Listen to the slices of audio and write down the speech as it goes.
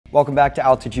Welcome back to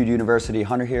Altitude University.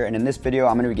 Hunter here, and in this video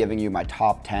I'm going to be giving you my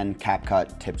top 10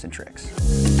 CapCut tips and tricks.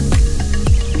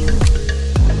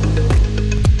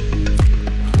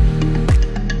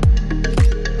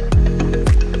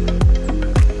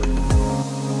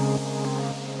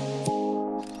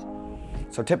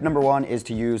 So tip number one is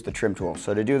to use the trim tool.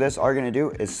 So to do this, all you're going to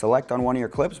do is select on one of your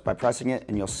clips by pressing it,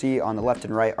 and you'll see on the left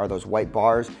and right are those white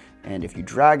bars. And if you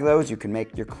drag those, you can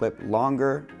make your clip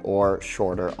longer or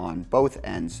shorter on both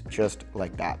ends, just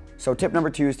like that. So tip number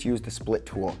two is to use the split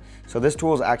tool. So this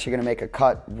tool is actually gonna make a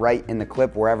cut right in the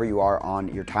clip wherever you are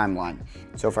on your timeline.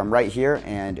 So if I'm right here,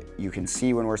 and you can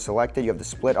see when we're selected, you have the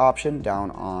split option down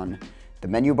on the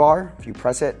menu bar. If you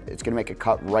press it, it's gonna make a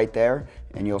cut right there,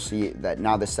 and you'll see that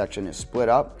now this section is split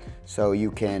up. So you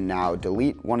can now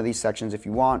delete one of these sections if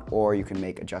you want, or you can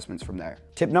make adjustments from there.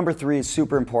 Tip number three is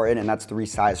super important, and that's the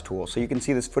RESIZE tool. So you can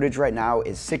see this footage right now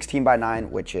is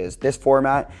 16:9, which is this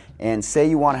format. And say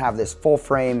you wanna have this full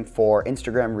frame for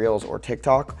Instagram Reels or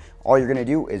TikTok, all you're gonna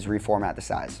do is reformat the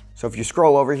size. So if you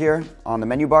scroll over here on the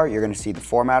menu bar, you're gonna see the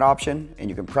format option, and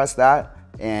you can press that,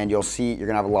 and you'll see you're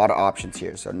gonna have a lot of options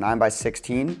here. So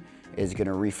 9:16 is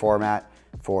gonna reformat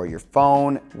for your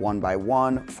phone,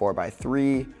 1:1,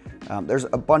 4:3. There's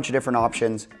a bunch of different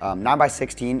options.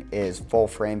 9:16 is full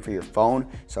frame for your phone.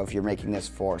 So if you're making this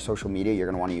for social media, you're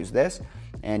gonna wanna use this.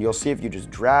 And you'll see if you just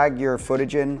drag your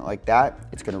footage in like that,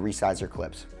 it's gonna resize your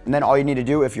clips. And then all you need to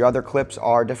do, if your other clips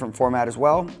are different format as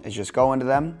well, is just go into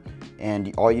them,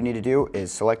 and all you need to do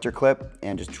is select your clip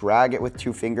and just drag it with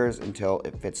 2 fingers until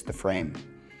it fits the frame.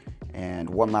 And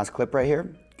one last clip right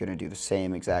here, gonna do the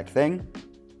same exact thing.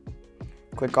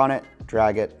 Click on it,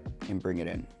 drag it, and bring it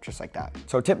in, just like that.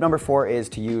 So tip number 4 is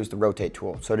to use the rotate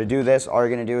tool. So to do this, all you're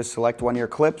gonna do is select one of your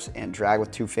clips and drag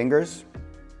with 2 fingers,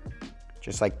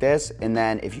 just like this. And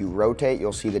then if you rotate,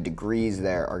 you'll see the degrees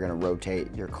there are gonna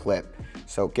rotate your clip.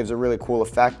 So it gives a really cool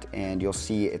effect, and you'll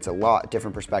see it's a lot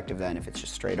different perspective than if it's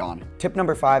just straight on. Tip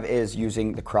number 5 is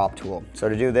using the crop tool. So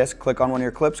to do this, click on one of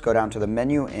your clips, go down to the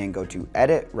menu and go to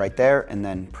edit right there, and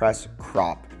then press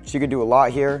crop. So you can do a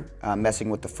lot here, messing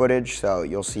with the footage. So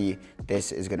you'll see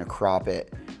this is gonna crop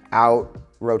it out,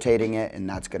 rotating it, and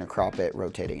that's gonna crop it,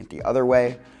 rotating it the other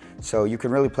way. So you can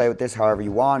really play with this however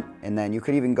you want, and then you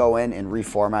could even go in and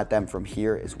reformat them from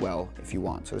here as well if you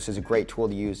want. So this is a great tool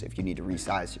to use if you need to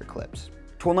resize your clips.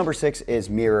 Tool number 6 is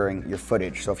mirroring your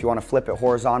footage. So if you want to flip it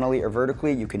horizontally or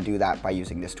vertically, you can do that by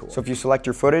using this tool. So if you select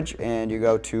your footage and you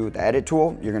go to the edit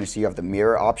tool, you're going to see you have the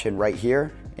mirror option right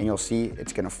here, and you'll see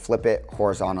it's going to flip it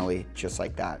horizontally just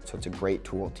like that. So it's a great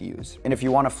tool to use. And if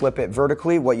you want to flip it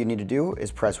vertically, what you need to do is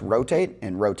press rotate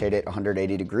and rotate it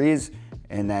 180 degrees.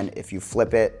 And then if you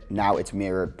flip it, now it's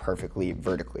mirrored perfectly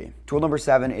vertically. Tool number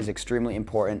 7 is extremely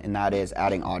important, and that is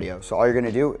adding audio. So all you're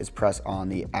gonna do is press on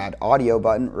the add audio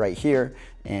button right here,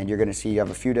 and you're gonna see you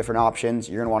have a few different options.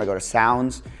 You're gonna wanna go to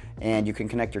sounds, and you can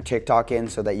connect your TikTok in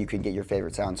so that you can get your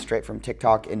favorite sounds straight from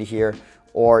TikTok into here,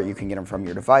 or you can get them from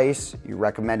your device, your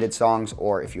recommended songs,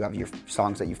 or if you have your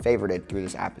songs that you favorited through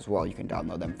this app as well, you can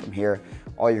download them from here.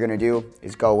 All you're gonna do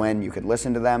is go in, you can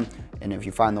listen to them, and if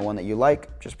you find the one that you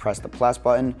like, just press the plus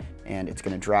button, and it's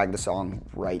gonna drag the song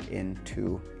right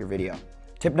into your video.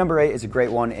 Tip number 8 is a great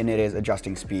one, and it is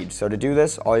adjusting speed. So to do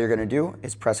this, all you're gonna do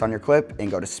is press on your clip and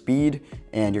go to speed,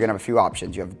 and you're gonna have a few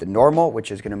options. You have the normal,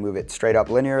 which is gonna move it straight up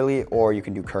linearly, or you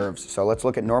can do curves. So let's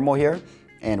look at normal here,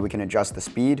 and we can adjust the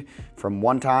speed from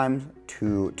 1 time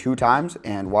to 2 times,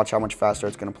 and watch how much faster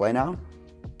it's gonna play now.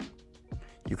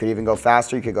 You could even go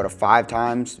faster. You could go to 5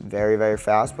 times, very, very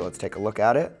fast, but let's take a look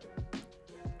at it.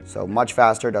 So much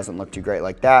faster, doesn't look too great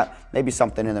like that. Maybe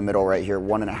something in the middle right here,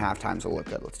 1.5 times will look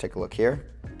good. Let's take a look here.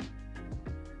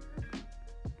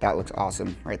 That looks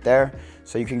awesome right there.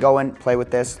 So you can go in, play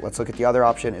with this. Let's look at the other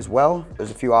option as well.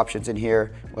 There's a few options in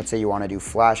here. Let's say you wanna do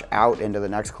flash out into the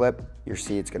next clip. You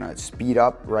see it's gonna speed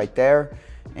up right there.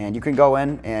 And you can go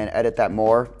in and edit that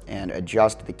more and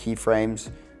adjust the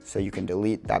keyframes. So you can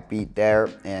delete that beat there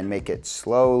and make it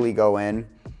slowly go in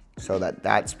so that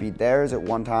that speed there is at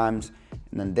 1 times.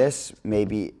 And then this,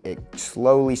 maybe it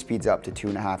slowly speeds up to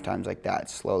 2.5 times like that. It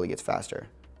slowly gets faster.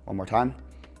 One more time.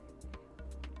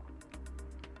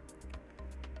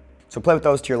 So play with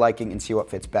those to your liking and see what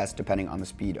fits best depending on the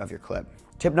speed of your clip.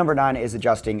 Tip number 9 is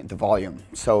adjusting the volume.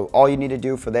 So all you need to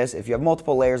do for this, if you have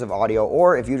multiple layers of audio,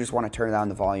 or if you just want to turn down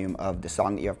the volume of the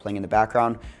song that you have playing in the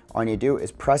background, all you need to do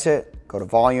is press it, go to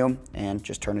volume, and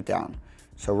just turn it down.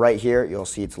 So right here, you'll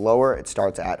see it's lower. It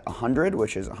starts at 100,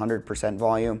 which is 100%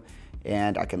 volume,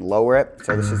 and I can lower it.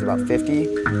 So this is about 50,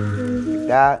 like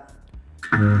that,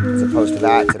 as opposed to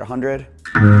that, it's at 100.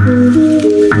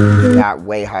 that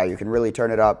way higher. You can really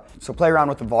turn it up. So play around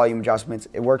with the volume adjustments.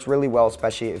 It works really well,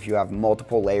 especially if you have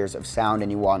multiple layers of sound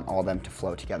and you want all of them to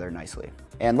flow together nicely.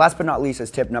 And last but not least is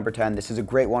tip number 10. This is a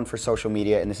great one for social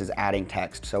media, and this is adding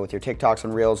text. So with your TikToks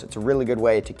and Reels, it's a really good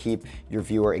way to keep your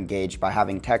viewer engaged by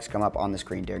having text come up on the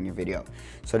screen during your video.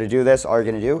 So to do this, all you're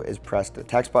gonna do is press the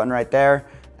text button right there,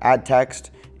 add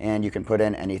text, and you can put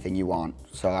in anything you want.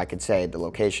 So I could say the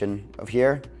location of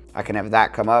here. I can have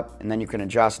that come up, and then you can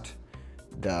adjust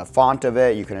the font of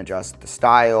it, you can adjust the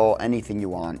style, anything you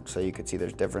want. So you could see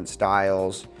there's different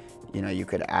styles. You know, you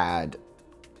could add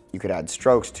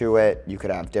strokes to it, you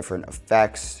could have different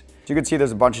effects. So you can see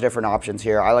there's a bunch of different options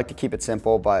here. I like to keep it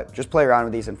simple, but just play around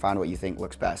with these and find what you think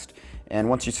looks best. And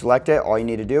once you select it, all you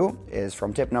need to do is,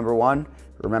 from tip number 1,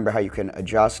 remember how you can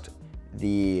adjust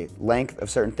the length of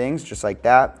certain things, just like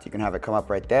that. You can have it come up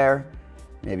right there.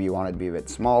 Maybe you want it to be a bit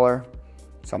smaller,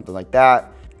 something like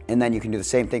that. And then you can do the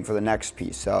same thing for the next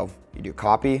piece. So you do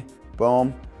copy,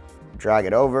 boom, drag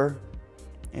it over,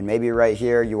 and maybe right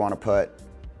here you want to put,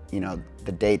 you know,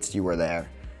 the dates you were there.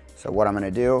 So what I'm gonna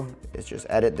do is just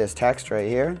edit this text right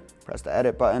here, press the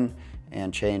edit button,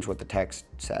 and change what the text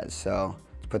says. So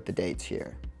put the dates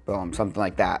here, boom, something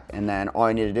like that. And then all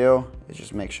you need to do is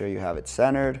just make sure you have it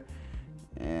centered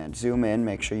and zoom in,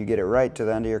 make sure you get it right to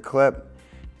the end of your clip.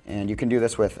 And you can do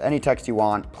this with any text you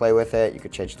want, play with it. You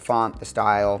could change the font, the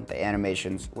style, the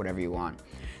animations, whatever you want.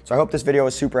 So I hope this video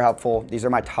was super helpful. These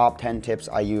are my top 10 tips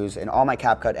I use in all my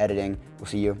CapCut editing. We'll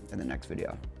see you in the next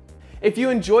video. If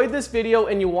you enjoyed this video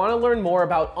and you want to learn more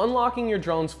about unlocking your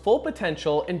drone's full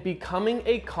potential and becoming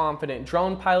a confident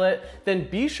drone pilot, then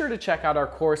be sure to check out our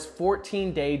course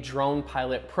 14-Day Drone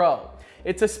Pilot Pro.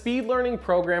 It's a speed learning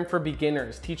program for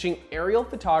beginners teaching aerial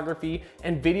photography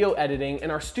and video editing,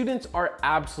 and our students are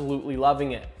absolutely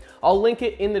loving it. I'll link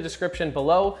it in the description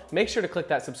below. Make sure to click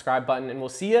that subscribe button, and we'll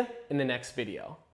see you in the next video.